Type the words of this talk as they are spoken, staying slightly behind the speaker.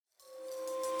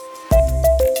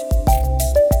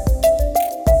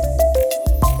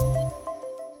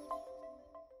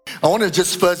I want to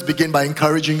just first begin by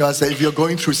encouraging us that if you're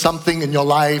going through something in your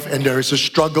life and there is a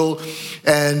struggle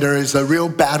and there is a real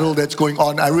battle that's going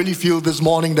on, I really feel this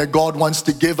morning that God wants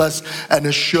to give us an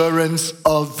assurance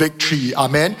of victory.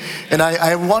 Amen. And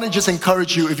I want to just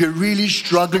encourage you, if you're really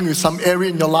struggling with some area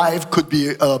in your life, could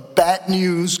be bad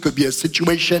news, could be a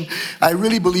situation, I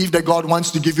really believe that God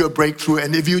wants to give you a breakthrough.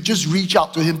 And if you just reach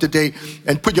out to Him today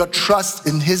and put your trust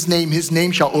in His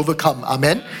name shall overcome.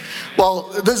 Amen. Well,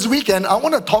 this weekend, I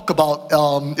want to talk about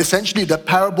essentially the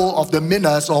parable of the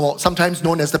Minas, or sometimes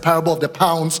known as the parable of the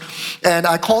pounds. And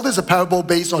I call this a parable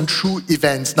based on true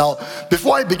events. Now,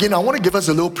 before I begin, I want to give us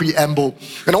a little preamble.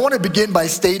 And I want to begin by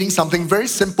stating something very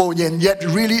simple and yet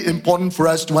really important for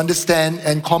us to understand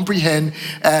and comprehend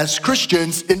as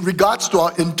Christians in regards to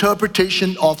our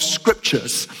interpretation of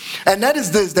scriptures. And that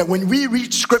is this, that when we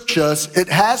read scriptures, it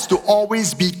has to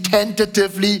always be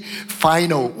tentatively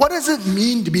final. What does it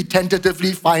mean to be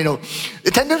tentatively final?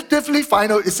 Tentatively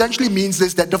final essentially means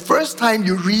this, that the first time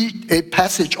you read a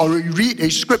passage or you read a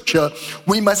scripture,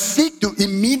 we must seek to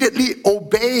immediately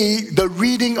obey the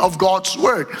reading of God's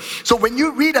word. So when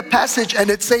you read a passage and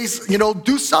it says,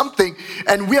 do something,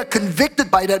 and we are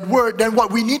convicted by that word, then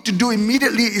what we need to do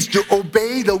immediately is to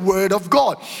obey the word of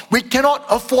God. We cannot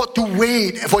afford to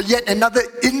wait for yet another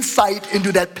insight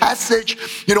into that passage,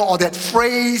 or that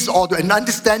phrase, or an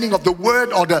understanding of the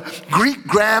word, or the Greek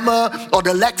grammar, or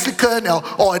the lexicon,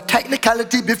 or a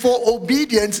technicality before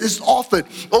obedience is offered.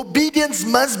 Obedience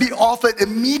must be offered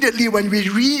immediately when we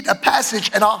read a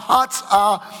passage and our hearts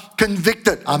are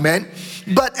convicted. Amen.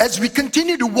 But as we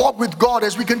continue to walk with God,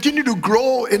 as we continue to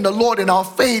grow in the Lord in our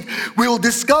faith, we will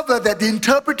discover that the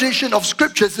interpretation of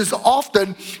scriptures is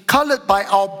often colored by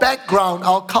our background,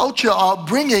 our culture, our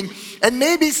upbringing, and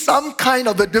maybe some kind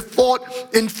of a default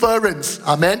inference.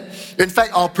 Amen. In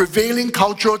fact, our prevailing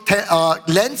cultural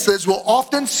lenses will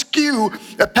often skew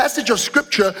a passage of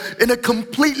scripture in a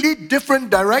completely different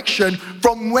direction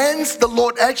from whence the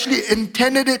Lord actually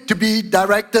intended it to be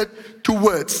directed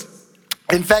towards.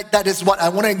 In fact, that is what I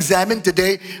want to examine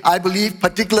today. I believe,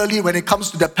 particularly when it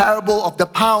comes to the parable of the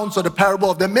pounds or the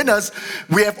parable of the minas,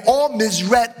 we have all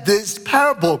misread this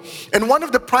parable. And one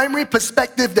of the primary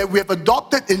perspectives that we have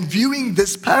adopted in viewing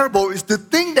this parable is to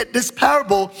think that this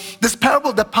parable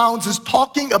of the pounds, is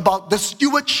talking about the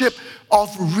stewardship of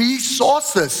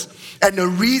resources. And the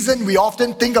reason we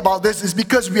often think about this is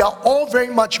because we are all very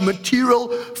much material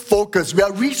focused. We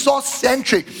are resource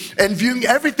centric and viewing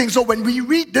everything. So when we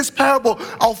read this parable,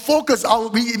 our focus,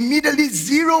 we immediately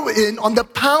zero in on the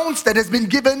pounds that has been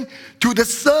given to the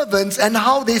servants and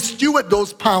how they steward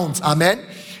those pounds. Amen.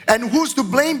 And who's to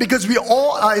blame? Because we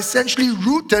all are essentially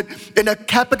rooted in a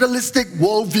capitalistic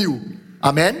worldview.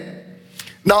 Amen.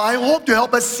 Now, I hope to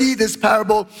help us see this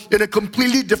parable in a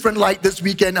completely different light this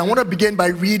weekend. I want to begin by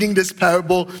reading this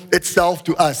parable itself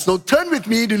to us. So turn with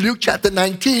me to Luke chapter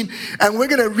 19, and we're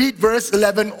going to read verse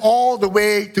 11 all the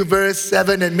way to verse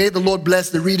 7, and may the Lord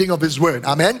bless the reading of His word.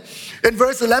 Amen. In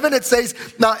verse 11, it says,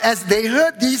 "Now as they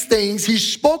heard these things, He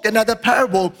spoke another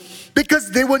parable, because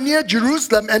they were near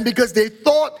Jerusalem, and because they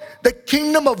thought the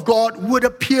kingdom of God would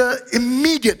appear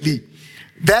immediately.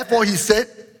 Therefore He said,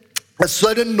 a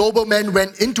certain nobleman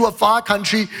went into a far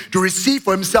country to receive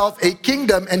for himself a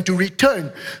kingdom and to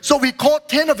return. So he called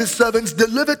 10 of his servants,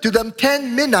 delivered to them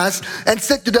 10 minas, and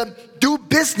said to them, do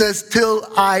business till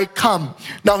I come.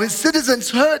 Now his citizens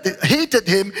hated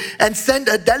him and sent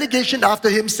a delegation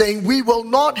after him, saying, we will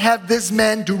not have this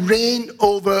man to reign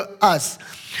over us.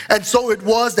 And so it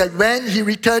was that when he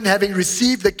returned, having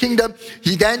received the kingdom,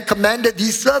 he then commanded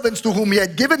these servants to whom he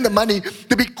had given the money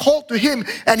to be called to him,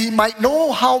 and he might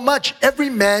know how much every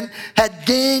man had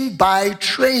gained by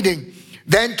trading.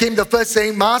 Then came the first,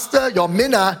 saying, Master, your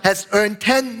mina has earned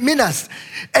 10 minas.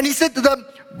 And he said to them,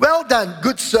 well done,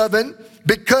 good servant,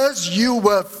 because you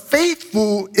were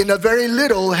faithful in a very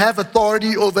little, have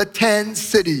authority over 10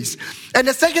 cities. And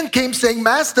the second came, saying,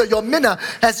 Master, your mina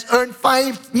has earned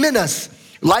 5 minas.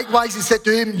 Likewise, he said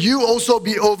to him, you also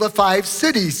be over 5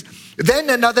 cities. Then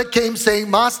another came, saying,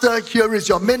 Master, here is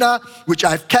your mina, which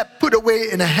I've kept put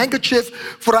away in a handkerchief,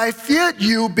 for I feared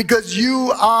you, because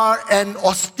you are an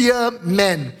austere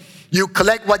man. You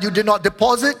collect what you did not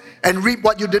deposit and reap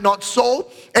what you did not sow.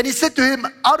 And he said to him,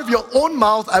 out of your own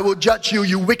mouth I will judge you,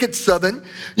 you wicked servant.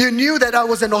 You knew that I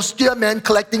was an austere man,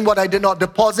 collecting what I did not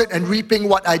deposit and reaping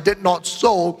what I did not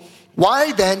sow.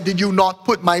 Why then did you not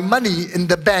put my money in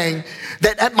the bank,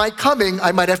 that at my coming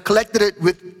I might have collected it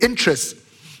with interest?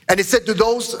 And he said to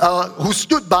those who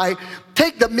stood by,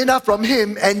 take the mina from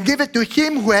him and give it to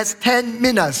him who has 10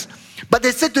 minas. But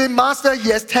they said to him, Master, he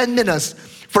has 10 minas.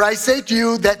 For I say to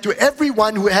you that to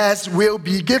everyone who has will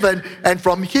be given, and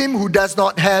from him who does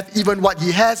not have, even what he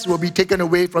has will be taken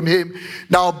away from him.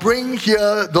 Now bring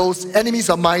here those enemies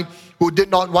of mine who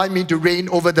did not want me to reign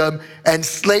over them, and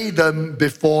slay them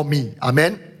before me."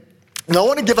 Amen. Now I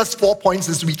want to give us 4 points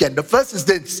this weekend. The first is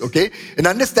this, okay? In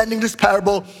understanding this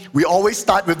parable, we always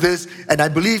start with this, and I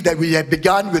believe that we have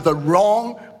begun with a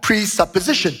wrong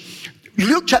presupposition.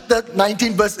 Luke chapter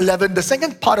 19 verse 11, the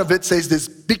second part of it says this: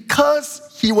 because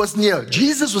he was near,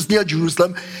 Jesus was near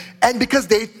Jerusalem, and because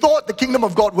they thought the kingdom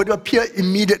of God would appear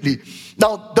immediately.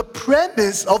 Now, the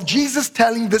premise of Jesus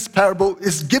telling this parable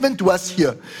is given to us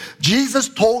here. Jesus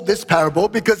told this parable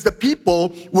because the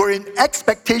people were in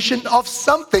expectation of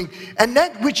something, and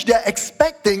that which they're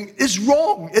expecting is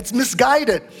wrong. It's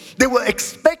misguided. They were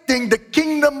expecting the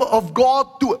kingdom of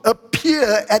God to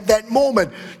appear at that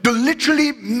moment, to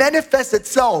literally manifest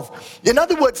itself. In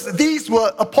other words, these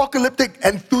were apocalyptic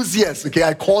enthusiasts, okay,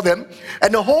 I call them,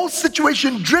 and the whole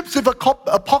situation drips with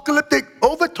apocalyptic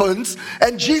overtones,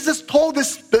 and Jesus told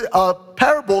this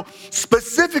parable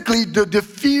specifically to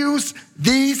diffuse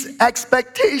these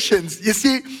expectations. You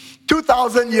see,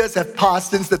 2,000 years have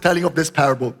passed since the telling of this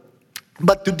parable.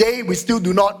 But today, we still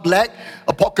do not lack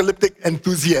apocalyptic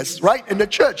enthusiasts, right, in the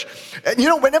church. And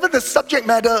whenever the subject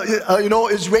matter,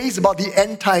 is raised about the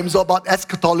end times or about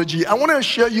eschatology, I want to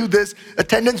assure you this: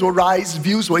 attendance will rise,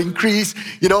 views will increase,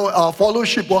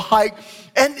 followership will hike.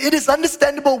 And it is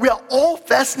understandable. We are all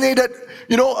fascinated,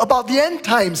 about the end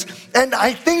times. And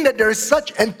I think that there is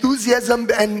such enthusiasm,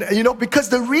 and, because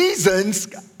the reasons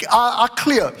are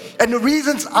clear. And the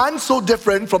reasons aren't so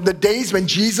different from the days when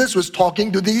Jesus was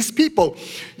talking to these people.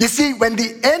 You see, when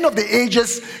the end of the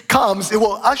ages comes, it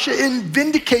will usher in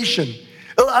vindication.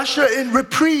 It'll usher in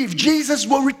reprieve. Jesus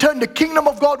will return. The kingdom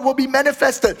of God will be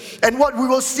manifested. And what we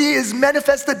will see is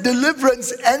manifested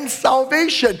deliverance and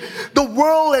salvation. The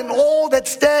world and all that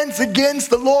stands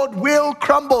against the Lord will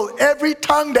crumble. Every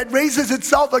tongue that raises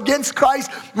itself against Christ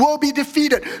will be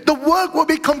defeated. The work will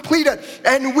be completed.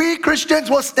 And we Christians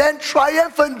will stand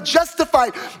triumphant,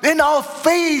 justified in our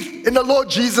faith in the Lord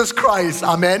Jesus Christ.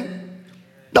 Amen.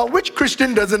 Now, which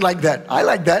Christian doesn't like that? I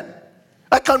like that.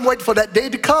 I can't wait for that day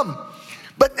to come.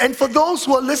 And for those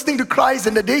who are listening to Christ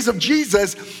in the days of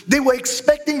Jesus, they were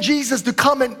expecting Jesus to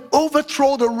come and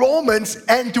overthrow the Romans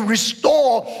and to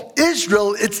restore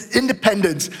Israel its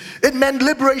independence. It meant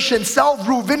liberation,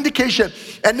 self-rule, vindication.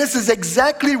 And this is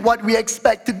exactly what we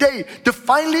expect today, to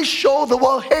finally show the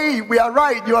world, hey, we are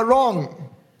right, you are wrong.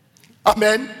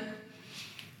 Amen.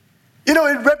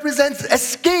 It represents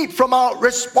escape from our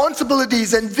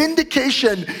responsibilities and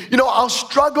vindication. Our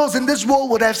struggles in this world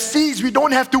would have ceased. We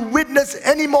don't have to witness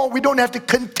anymore. We don't have to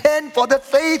contend for the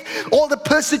faith. All the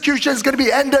persecution is going to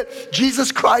be ended.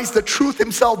 Jesus Christ, the truth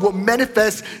himself, will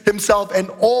manifest himself, and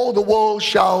all the world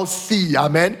shall see.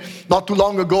 Amen. Not too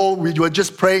long ago, we were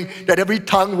just praying that every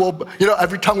tongue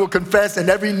will confess and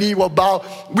every knee will bow.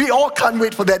 We all can't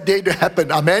wait for that day to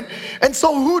happen. Amen. And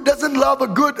so who doesn't love a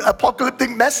good apocalyptic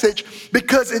message?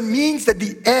 Because it means that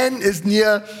the end is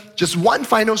near, just one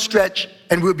final stretch,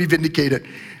 and we'll be vindicated.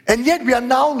 And yet we are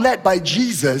now led by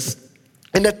Jesus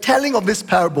in the telling of this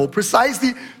parable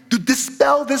precisely to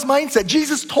dispel this mindset.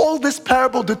 Jesus told this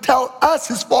parable to tell us,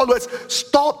 his followers,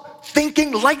 stop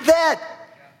thinking like that.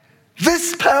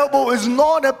 This parable is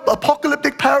not an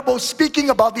apocalyptic parable speaking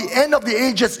about the end of the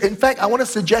ages. In fact, I want to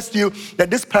suggest to you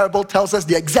that this parable tells us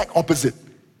the exact opposite.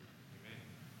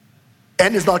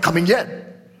 End is not coming yet.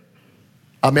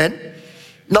 Amen.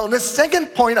 Now, the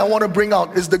second point I want to bring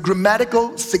out is the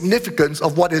grammatical significance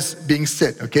of what is being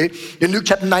said, okay? In Luke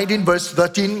chapter 19, verse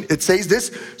 13, it says this: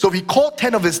 "So he called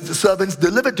 10 of his servants,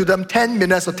 delivered to them 10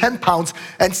 minas or 10 pounds,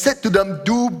 and said to them,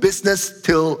 'Do business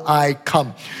till I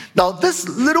come.'" Now, this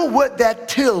little word there,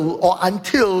 till or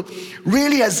until,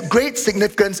 really has great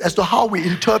significance as to how we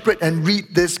interpret and read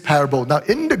this parable. Now,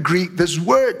 in the Greek, this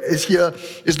word is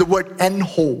the word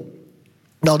enho.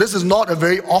 Now, this is not a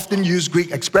very often used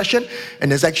Greek expression, and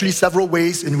there's actually several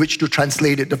ways in which to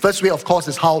translate it. The first way, of course,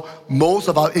 is how most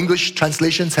of our English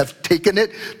translations have taken it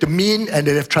to mean, and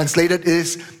they have translated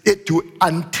it to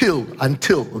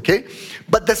until, okay?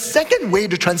 But the second way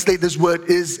to translate this word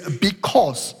is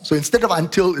because. So instead of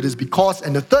until, it is because.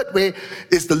 And the third way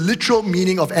is the literal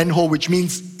meaning of enho, which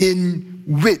means in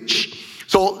which.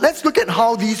 So let's look at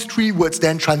how these three words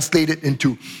then translated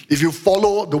into. If you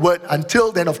follow the word until,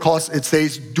 then of course it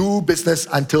says, "Do business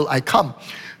until I come."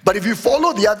 But if you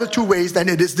follow the other two ways, then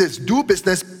it is this: "Do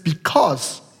business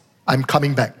because I'm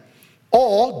coming back."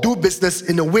 Or "Do business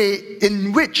in a way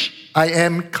in which I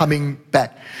am coming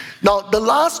back." Now, the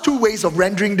last two ways of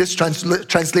rendering this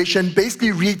translation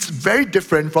basically reads very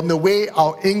different from the way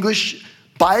our English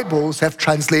Bibles have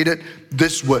translated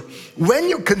this word. When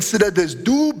you consider this,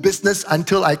 do business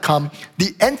until I come,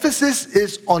 the emphasis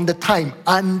is on the time,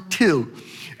 until.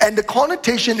 And the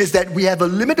connotation is that we have a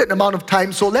limited amount of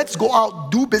time, so let's go out,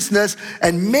 do business,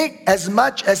 and make as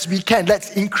much as we can.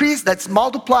 Let's increase, let's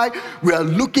multiply. We are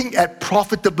looking at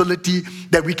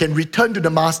profitability that we can return to the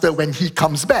master when he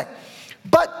comes back.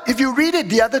 But if you read it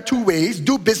the other two ways,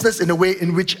 do business in a way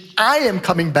in which I am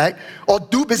coming back, or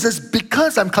do business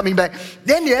because I'm coming back,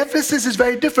 then the emphasis is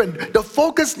very different. The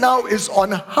focus now is on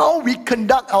how we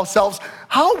conduct ourselves,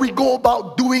 how we go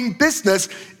about doing business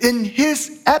in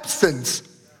his absence.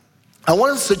 I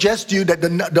want to suggest to you that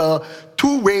the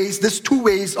two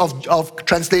ways of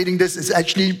translating this is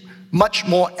actually much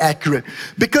more accurate.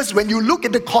 Because when you look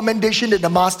at the commendation that the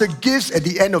master gives at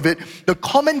the end of it, the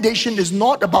commendation is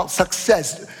not about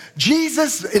success.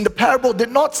 Jesus in the parable did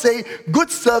not say,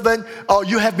 good servant, or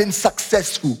you have been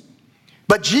successful.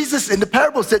 But Jesus in the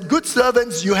parable said, good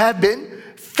servants, you have been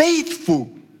faithful.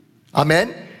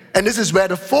 Amen. And this is where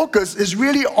the focus is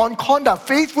really on conduct.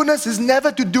 Faithfulness is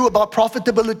never to do about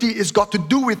profitability. It's got to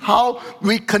do with how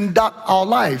we conduct our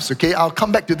lives. Okay, I'll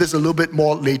come back to this a little bit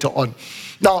more later on.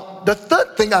 Now, the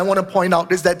third thing I want to point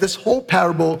out is that this whole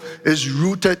parable is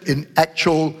rooted in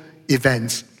actual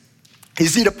events. You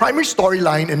see, the primary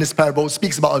storyline in this parable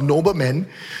speaks about a nobleman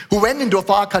who went into a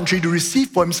far country to receive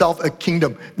for himself a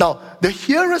kingdom. Now, the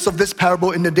hearers of this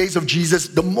parable in the days of Jesus,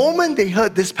 the moment they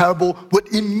heard this parable,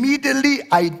 would immediately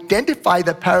identify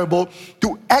the parable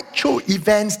to actual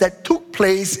events that took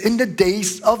place in the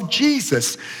days of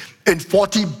Jesus. In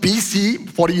 40 BC,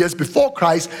 40 years before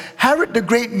Christ, Herod the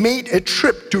Great made a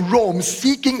trip to Rome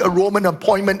seeking a Roman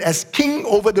appointment as king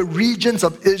over the regions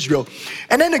of Israel.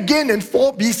 And then again in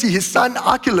 4 BC, his son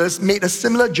Archelaus made a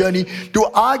similar journey to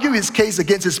argue his case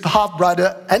against his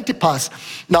half-brother Antipas.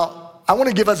 Now, I want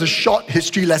to give us a short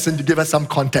history lesson to give us some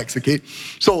context, okay?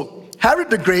 So,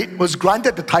 Herod the Great was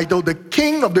granted the title the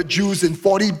King of the Jews in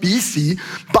 40 BC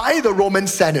by the Roman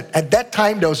Senate. At that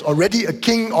time, there was already a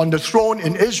king on the throne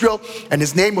in Israel, and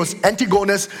his name was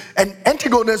Antigonus. And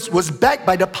Antigonus was backed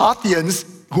by the Parthians,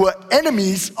 who were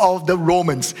enemies of the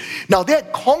Romans. Now, they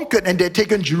had conquered and they had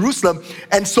taken Jerusalem,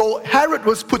 and so Herod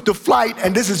was put to flight,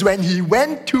 and this is when he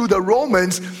went to the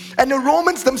Romans, and the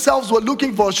Romans themselves were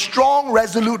looking for a strong,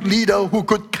 resolute leader who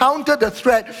could counter the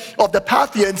threat of the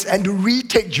Parthians and to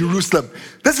retake Jerusalem.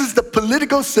 This is the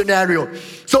political scenario.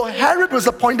 So Herod was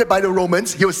appointed by the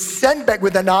Romans. He was sent back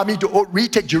with an army to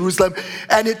retake Jerusalem,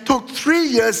 and it took 3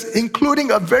 years,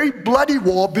 including a very bloody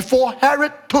war, before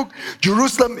Herod took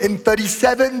Jerusalem in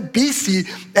 37 BC,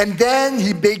 and then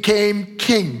he became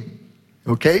king.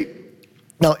 Okay?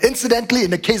 Now, incidentally,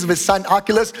 in the case of his son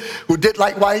Archelaus, who did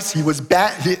likewise, he was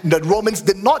the Romans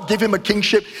did not give him a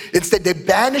kingship. Instead, they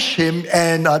banished him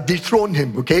and dethroned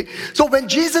him, okay? So when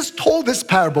Jesus told this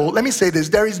parable, let me say this,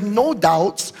 there is no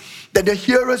doubts that the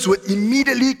hearers would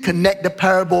immediately connect the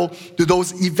parable to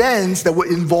those events that were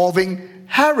involving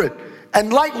Herod.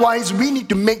 And likewise, we need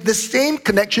to make the same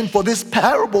connection for this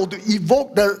parable to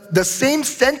evoke the same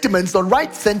sentiments, the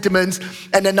right sentiments,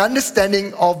 and an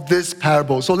understanding of this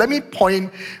parable. So let me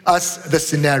point us the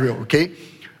scenario, okay?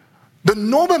 The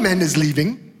nobleman is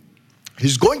leaving.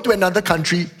 He's going to another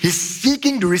country. He's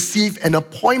seeking to receive an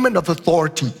appointment of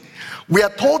authority. We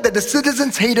are told that the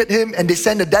citizens hated him and they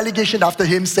sent a delegation after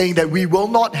him saying that we will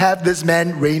not have this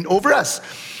man reign over us.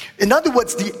 In other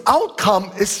words, the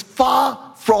outcome is far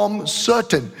from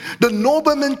certain. The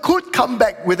nobleman could come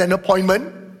back with an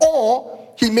appointment, or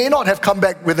he may not have come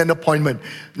back with an appointment.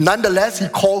 Nonetheless, he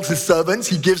calls his servants.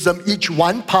 He gives them each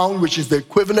 £1, which is the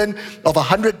equivalent of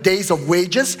 100 days of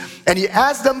wages, and he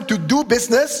asks them to do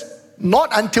business, not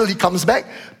until he comes back,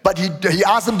 but he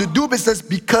asks them to do business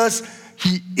because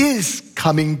he is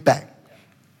coming back.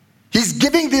 He's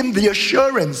giving them the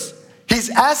assurance. He's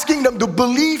asking them to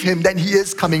believe him that he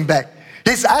is coming back.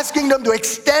 He's asking them to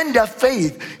extend their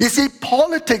faith. You see,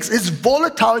 politics is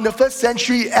volatile in the first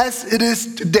century as it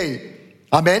is today.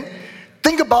 Amen?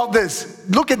 Think about this.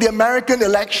 Look at the American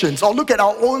elections, or look at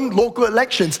our own local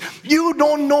elections. You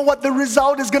don't know what the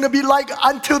result is going to be like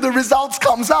until the results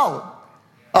comes out.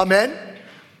 Amen?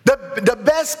 The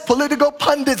best political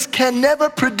pundits can never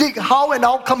predict how an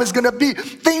outcome is going to be.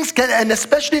 Things can, and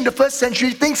especially in the first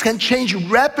century, things can change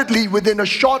rapidly within a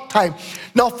short time.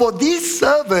 Now, for these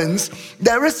servants,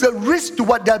 there is a risk to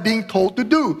what they're being told to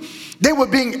do. They were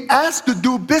being asked to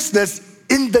do business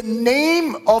in the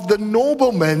name of the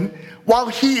nobleman while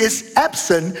he is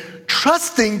absent,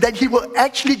 trusting that he will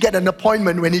actually get an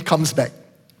appointment when he comes back.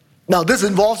 Now, this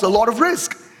involves a lot of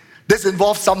risk. This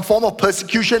involves some form of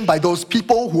persecution by those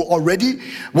people who already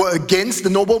were against the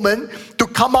nobleman. To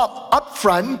come up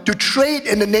front to trade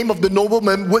in the name of the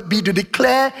nobleman would be to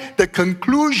declare the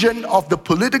conclusion of the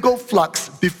political flux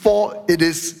before it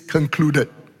is concluded.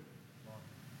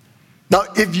 Now,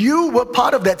 if you were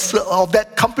part of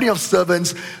that company of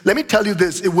servants, let me tell you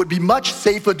this, it would be much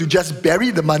safer to just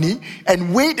bury the money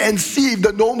and wait and see if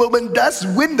the nobleman does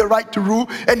win the right to rule,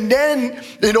 and then,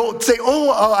 say,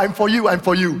 I'm for you, I'm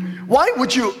for you. Why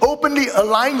would you openly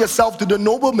align yourself to the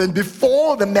nobleman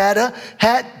before the matter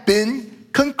had been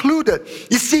concluded?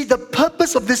 You see, the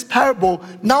purpose of this parable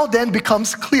now then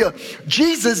becomes clear.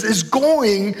 Jesus is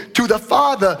going to the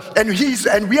Father, and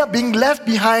we are being left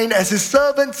behind as his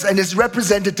servants and his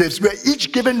representatives. We are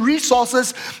each given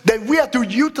resources that we are to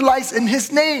utilize in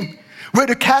his name. We're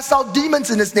to cast out demons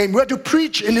in his name. We're to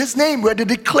preach in his name. We're to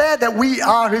declare that we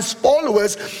are his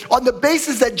followers on the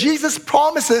basis that Jesus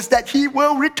promises that he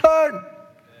will return.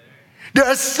 There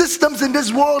are systems in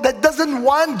this world that doesn't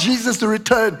want Jesus to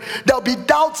return. There'll be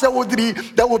doubts that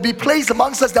will be placed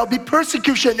amongst us. There'll be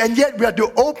persecution, and yet we are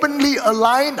to openly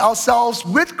align ourselves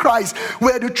with Christ.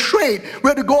 We're to trade.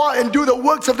 We're to go out and do the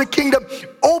works of the kingdom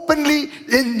openly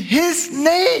in his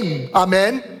name.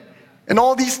 Amen. And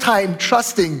all this time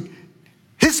trusting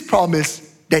his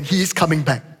promise that he is coming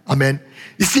back. Amen.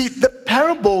 You see, the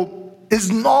parable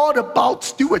is not about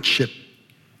stewardship.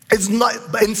 It's not,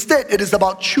 instead, it is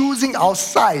about choosing our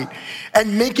side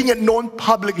and making it known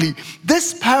publicly.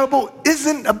 This parable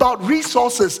isn't about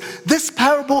resources. This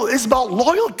parable is about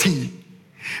loyalty.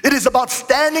 It is about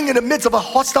standing in the midst of a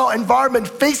hostile environment,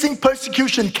 facing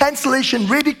persecution, cancellation,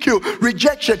 ridicule,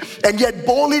 rejection, and yet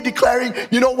boldly declaring,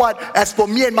 you know what, as for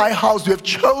me and my house, we have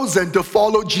chosen to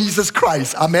follow Jesus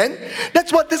Christ. Amen?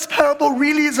 That's what this parable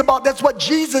really is about. That's what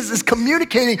Jesus is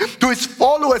communicating to his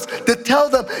followers, to tell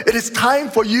them it is time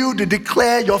for you to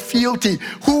declare your fealty.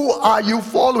 Who are you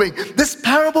following? This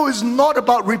parable is not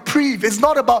about reprieve. It's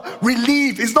not about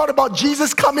relief. It's not about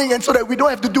Jesus coming and so that we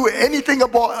don't have to do anything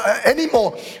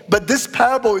anymore. But this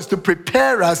parable is to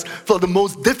prepare us for the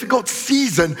most difficult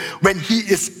season when he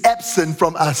is absent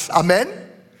from us. Amen?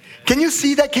 Can you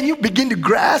see that? Can you begin to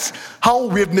grasp how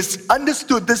we have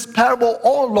misunderstood this parable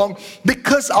all along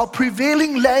because our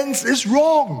prevailing lens is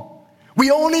wrong?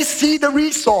 We only see the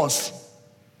resource.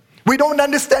 We don't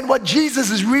understand what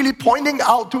Jesus is really pointing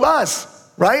out to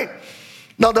us, right?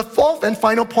 Now, the fourth and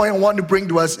final point I want to bring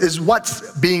to us is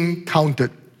what's being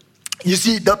counted. You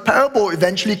see, the parable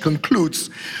eventually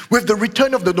concludes with the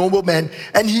return of the nobleman,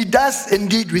 and he does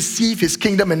indeed receive his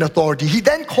kingdom and authority. He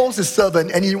then calls his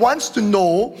servant, and he wants to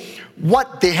know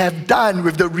what they have done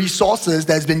with the resources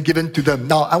that has been given to them.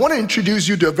 Now, I want to introduce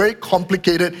you to a very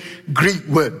complicated Greek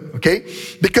word, okay?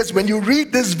 Because when you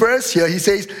read this verse here, he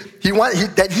says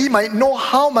that he might know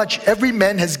how much every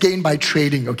man has gained by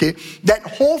trading, okay? That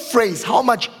whole phrase, how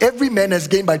much every man has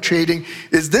gained by trading,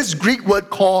 is this Greek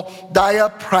word called dia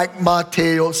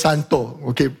pragmateo santo,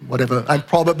 okay, whatever. I'm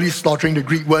probably slaughtering the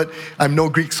Greek word. I'm no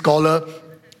Greek scholar.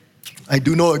 I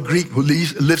do know a Greek who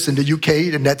lives in the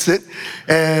UK, and that's it.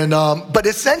 And but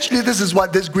essentially, this is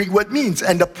what this Greek word means.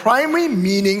 And the primary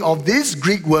meaning of this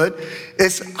Greek word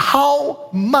is how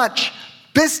much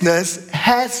business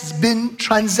has been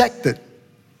transacted.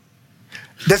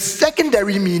 The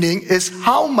secondary meaning is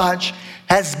how much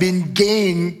has been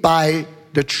gained by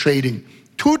the trading.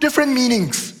 Two different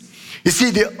meanings. You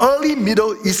see, the early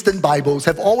Middle Eastern Bibles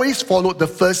have always followed the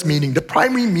first meaning, the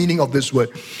primary meaning of this word.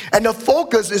 And the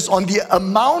focus is on the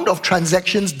amount of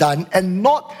transactions done and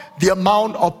not the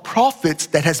amount of profits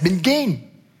that has been gained.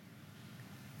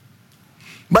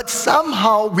 But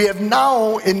somehow we have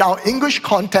now, in our English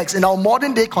context, in our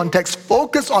modern day context,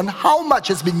 focused on how much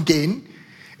has been gained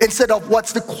instead of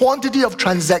what's the quantity of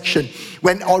transaction,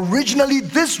 when originally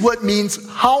this word means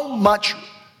how much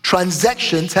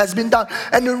transactions has been done.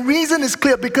 And the reason is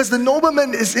clear, because the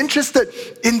nobleman is interested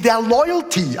in their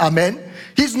loyalty. Amen.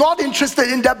 He's not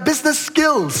interested in their business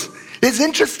skills. He's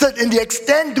interested in the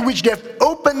extent to which they have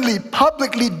openly,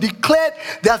 publicly declared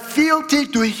their fealty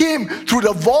to him through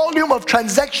the volume of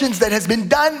transactions that has been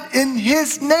done in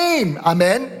his name.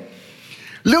 Amen.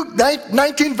 Luke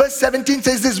 19 verse 17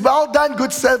 says this, "Well done,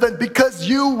 good servant, because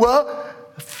you were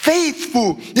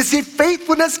faithful." You see,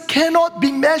 faithfulness cannot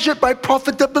be measured by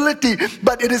profitability,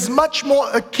 but it is much more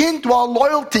akin to our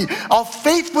loyalty. Our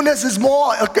faithfulness is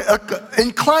more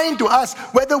inclined to us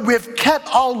whether we've kept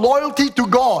our loyalty to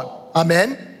God.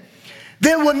 Amen.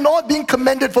 They were not being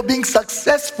commended for being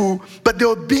successful, but they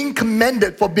were being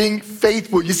commended for being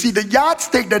faithful. You see, the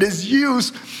yardstick that is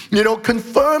used,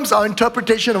 confirms our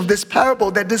interpretation of this parable,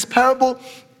 that this parable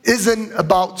isn't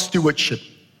about stewardship.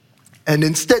 And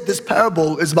instead, this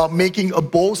parable is about making a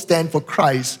bold stand for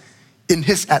Christ in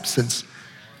his absence.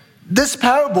 This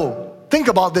parable, think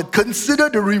about that, consider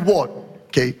the reward,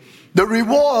 okay? The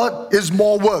reward is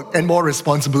more work and more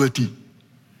responsibility.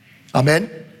 Amen?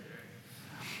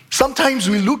 Sometimes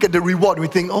we look at the reward, we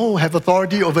think, oh, have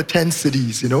authority over 10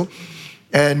 cities,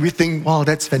 And we think, wow,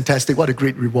 that's fantastic, what a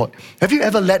great reward. Have you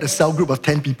ever led a cell group of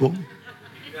 10 people?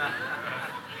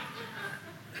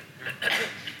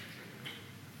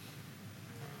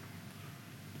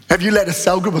 Have you led a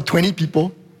cell group of 20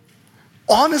 people?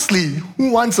 Honestly,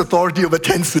 who wants authority over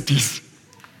 10 cities,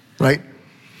 right?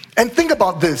 And think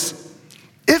about this.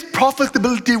 If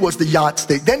profitability was the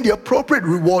yardstick, then the appropriate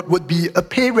reward would be a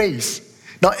pay raise.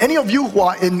 Now, any of you who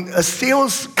are in a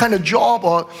sales kind of job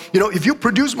or, if you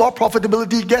produce more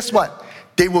profitability, guess what?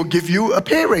 They will give you a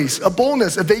pay raise, a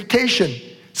bonus, a vacation,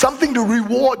 something to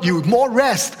reward you, more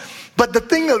rest. But the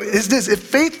thing is this, if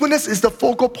faithfulness is the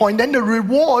focal point, then the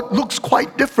reward looks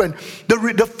quite different.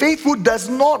 The faithful does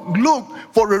not look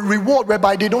for a reward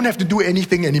whereby they don't have to do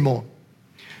anything anymore.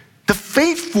 The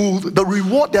faithful, the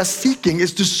reward they're seeking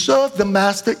is to serve the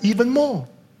master even more.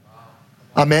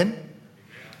 Amen?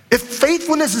 If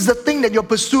faithfulness is the thing that you're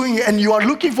pursuing and you are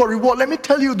looking for reward, let me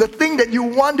tell you, the thing that you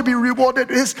want to be rewarded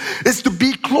is to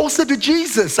be closer to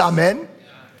Jesus. Amen?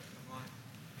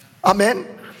 Amen?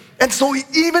 And so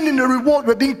even in the reward,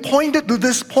 we're being pointed to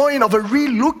this point of a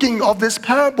re-looking of this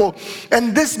parable.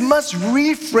 And this must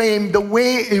reframe the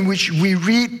way in which we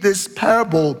read this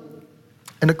parable.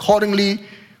 And accordingly,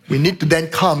 we need to then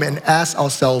come and ask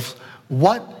ourselves,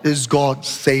 what is God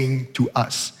saying to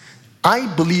us? I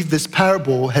believe this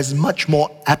parable has much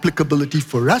more applicability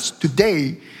for us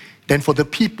today than for the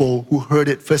people who heard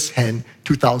it firsthand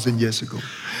 2,000 years ago.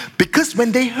 Because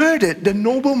when they heard it, the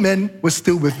nobleman was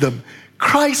still with them.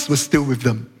 Christ was still with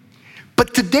them.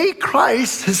 But today,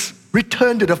 Christ has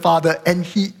returned to the Father and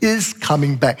he is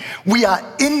coming back. We are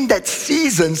in that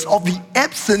seasons of the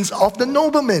absence of the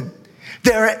nobleman.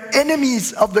 There are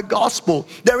enemies of the gospel.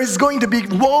 There is going to be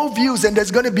worldviews and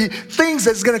there's going to be things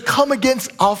that's going to come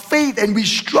against our faith and we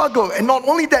struggle. And not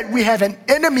only that, we have an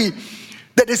enemy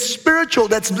that is spiritual,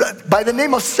 that's by the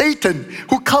name of Satan,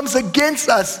 who comes against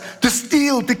us to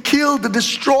steal, to kill, to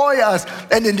destroy us.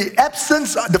 And in the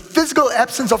absence, the physical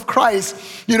absence of Christ,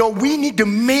 we need to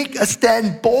make a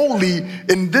stand boldly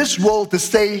in this world to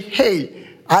say, hey,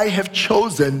 I have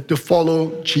chosen to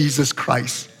follow Jesus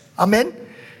Christ. Amen?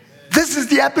 This is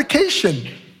the application.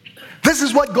 This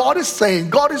is what God is saying.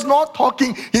 God is not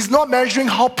talking, he's not measuring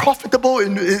how profitable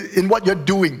in what you're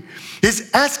doing.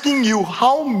 He's asking you,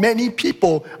 how many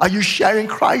people are you sharing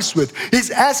Christ with?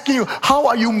 He's asking you, how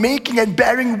are you making and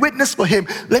bearing witness for him?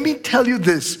 Let me tell you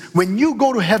this, when you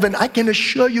go to heaven, I can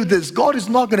assure you this, God is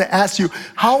not going to ask you,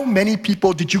 how many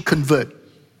people did you convert?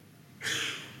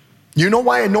 You know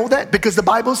why I know that? Because the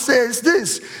Bible says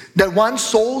this, that one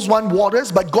sows, one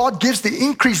waters, but God gives the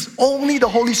increase. Only the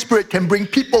Holy Spirit can bring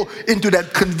people into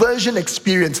that conversion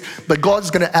experience. But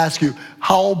God's going to ask you,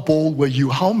 how bold were you?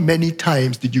 How many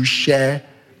times did you share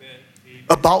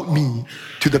about me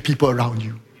to the people around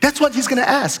you? That's what he's going to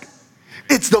ask.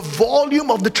 It's the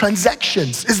volume of the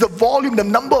transactions. It's the volume, the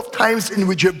number of times in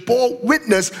which you bore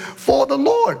witness for the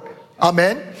Lord.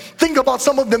 Amen. Think about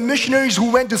some of the missionaries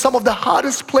who went to some of the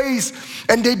hardest places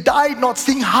and they died not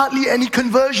seeing hardly any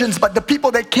conversions, but the people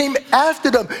that came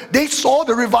after them, they saw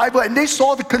the revival and they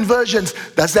saw the conversions.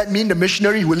 Does that mean the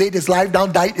missionary who laid his life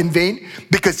down died in vain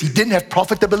because he didn't have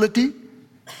profitability?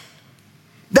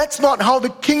 That's not how the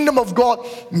kingdom of God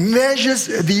measures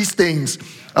these things.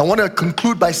 I want to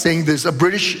conclude by saying this. A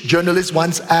British journalist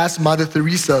once asked Mother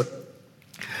Teresa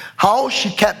how she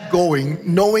kept going,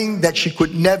 knowing that she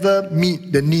could never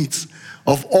meet the needs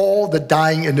of all the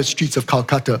dying in the streets of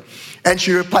Calcutta. And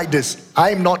she replied this, I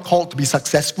am not called to be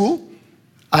successful,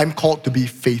 I'm called to be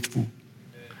faithful.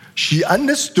 She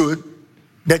understood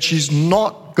that she's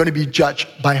not going to be judged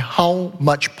by how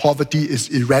much poverty is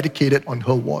eradicated on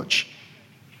her watch.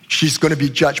 She's going to be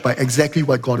judged by exactly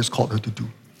what God has called her to do.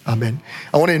 Amen.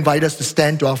 I want to invite us to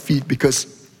stand to our feet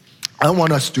because I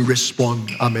want us to respond.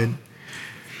 Amen.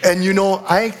 And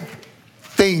I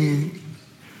think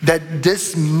that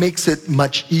this makes it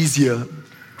much easier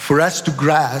for us to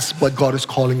grasp what God is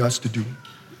calling us to do.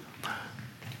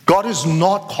 God is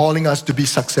not calling us to be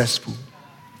successful.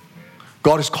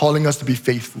 God is calling us to be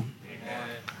faithful.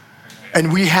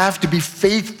 And we have to be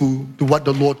faithful to what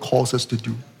the Lord calls us to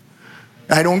do.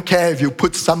 I don't care if you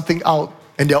put something out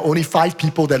and there are only 5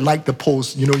 people that like the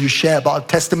post. You share about a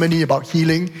testimony, about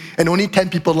healing, and only 10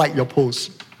 people like your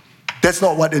post. That's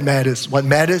not what it matters. What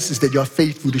matters is that you're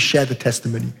faithful to share the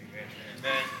testimony.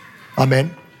 Amen.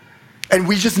 And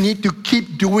we just need to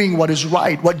keep doing what is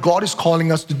right, what God is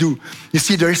calling us to do. You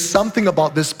see, there is something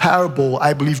about this parable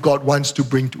I believe God wants to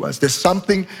bring to us. There's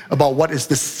something about what is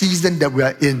the season that we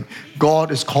are in.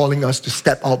 God is calling us to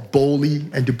step out boldly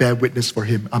and to bear witness for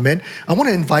Him. Amen. I want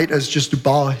to invite us just to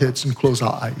bow our heads and close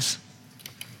our eyes.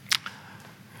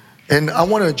 And I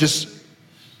want to just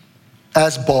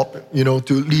ask Bob,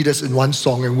 to lead us in one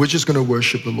song, and we're just going to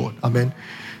worship the Lord. Amen.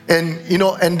 And,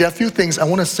 and there are a few things, I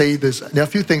want to say this. There are a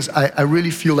few things I really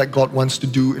feel like God wants to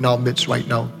do in our midst right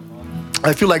now.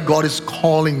 I feel like God is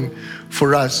calling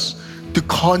for us to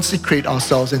consecrate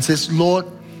ourselves and says, Lord,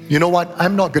 you know what?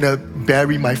 I'm not going to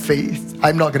bury my faith.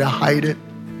 I'm not going to hide it.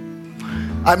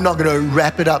 I'm not going to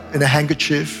wrap it up in a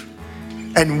handkerchief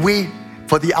and wait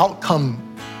for the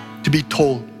outcome to be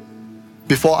told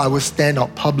before I will stand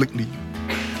out publicly.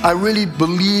 I really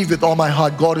believe with all my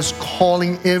heart, God is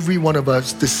calling every one of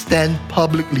us to stand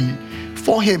publicly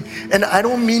for Him. And I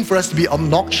don't mean for us to be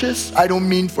obnoxious. I don't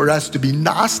mean for us to be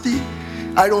nasty.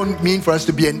 I don't mean for us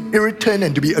to be an irritant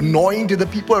and to be annoying to the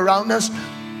people around us.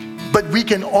 But we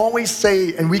can always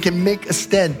say, and we can make a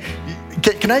stand.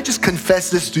 Can I just confess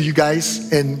this to you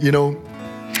guys? And,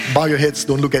 bow your heads,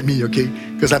 don't look at me, okay?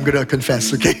 Because I'm going to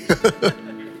confess, okay?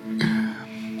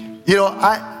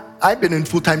 I've been in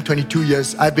full-time 22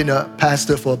 years. I've been a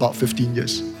pastor for about 15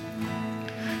 years.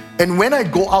 And when I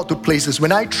go out to places,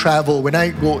 when I travel, when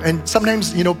I go, and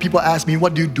sometimes, people ask me,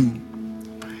 what do you do?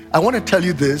 I want to tell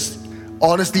you this.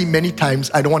 Honestly, many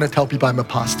times, I don't want to tell people I'm a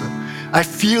pastor. I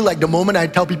feel like the moment I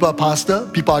tell people I'm a pastor,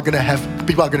 people are going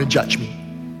to judge me.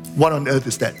 What on earth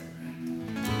is that?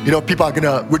 People are going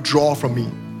to withdraw from me.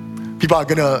 People are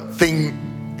going to think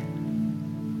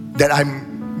that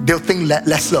they'll think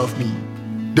lesser of me.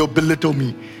 They'll belittle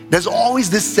me. There's always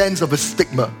this sense of a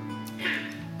stigma.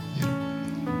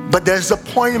 But there's a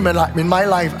point in my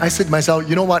life, I said to myself,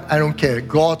 you know what? I don't care.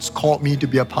 God's called me to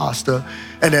be a pastor.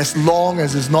 And as long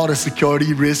as it's not a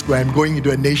security risk where I'm going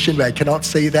into a nation where I cannot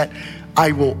say that,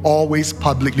 I will always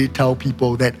publicly tell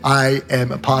people that I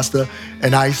am a pastor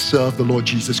and I serve the Lord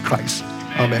Jesus Christ.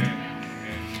 Amen.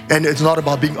 And it's not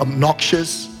about being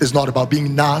obnoxious. It's not about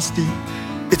being nasty.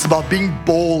 It's about being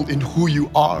bold in who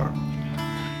you are.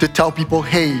 To tell people,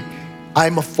 hey,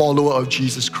 I'm a follower of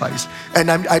Jesus Christ. And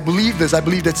I believe this. I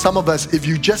believe that some of us, if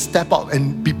you just step out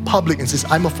and be public and says,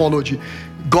 I'm a follower of Jesus,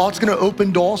 God's going to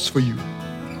open doors for you.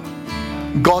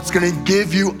 God's going to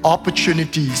give you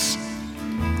opportunities.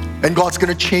 And God's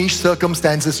going to change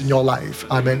circumstances in your life.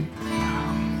 Amen.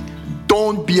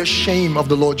 Don't be ashamed of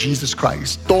the Lord Jesus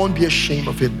Christ. Don't be ashamed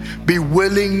of Him. Be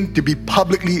willing to be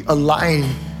publicly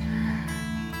aligned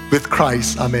with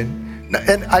Christ. Amen.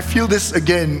 And I feel this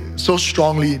again so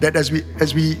strongly that as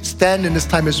we stand in this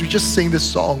time, as we just sing this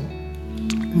song,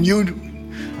 you're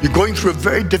going through a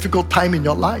very difficult time in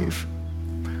your life.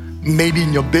 Maybe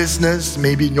in your business,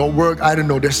 maybe in your work, I don't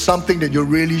know. There's something that you're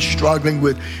really struggling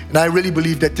with. And I really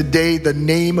believe that today the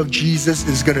name of Jesus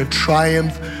is going to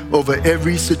triumph over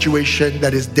every situation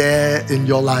that is there in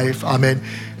your life. Amen.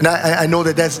 And I know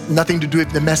that that's nothing to do with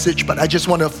the message, but I just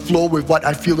want to flow with what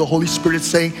I feel the Holy Spirit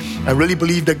saying. I really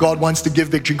believe that God wants to give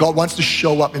victory. God wants to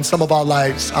show up in some of our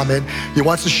lives. Amen. He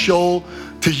wants to show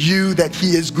to you that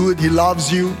He is good. He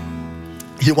loves you.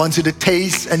 He wants you to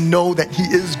taste and know that He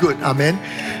is good. Amen.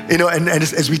 And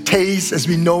as we taste, as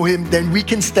we know Him, then we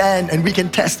can stand and we can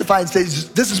testify and say,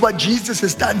 this is what Jesus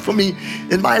has done for me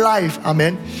in my life.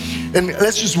 Amen. And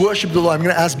let's just worship the Lord. I'm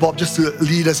going to ask Bob just to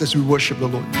lead us as we worship the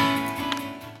Lord.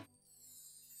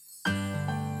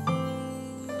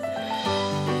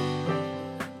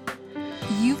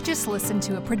 You've just listened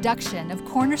to a production of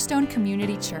Cornerstone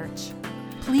Community Church.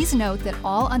 Please note that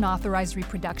all unauthorized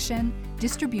reproduction,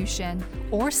 distribution,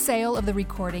 or sale of the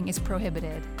recording is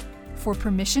prohibited. For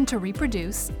permission to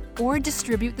reproduce or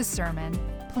distribute the sermon,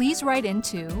 please write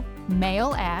into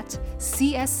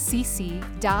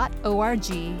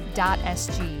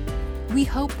mail@cscc.org.sg. We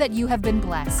hope that you have been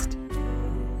blessed.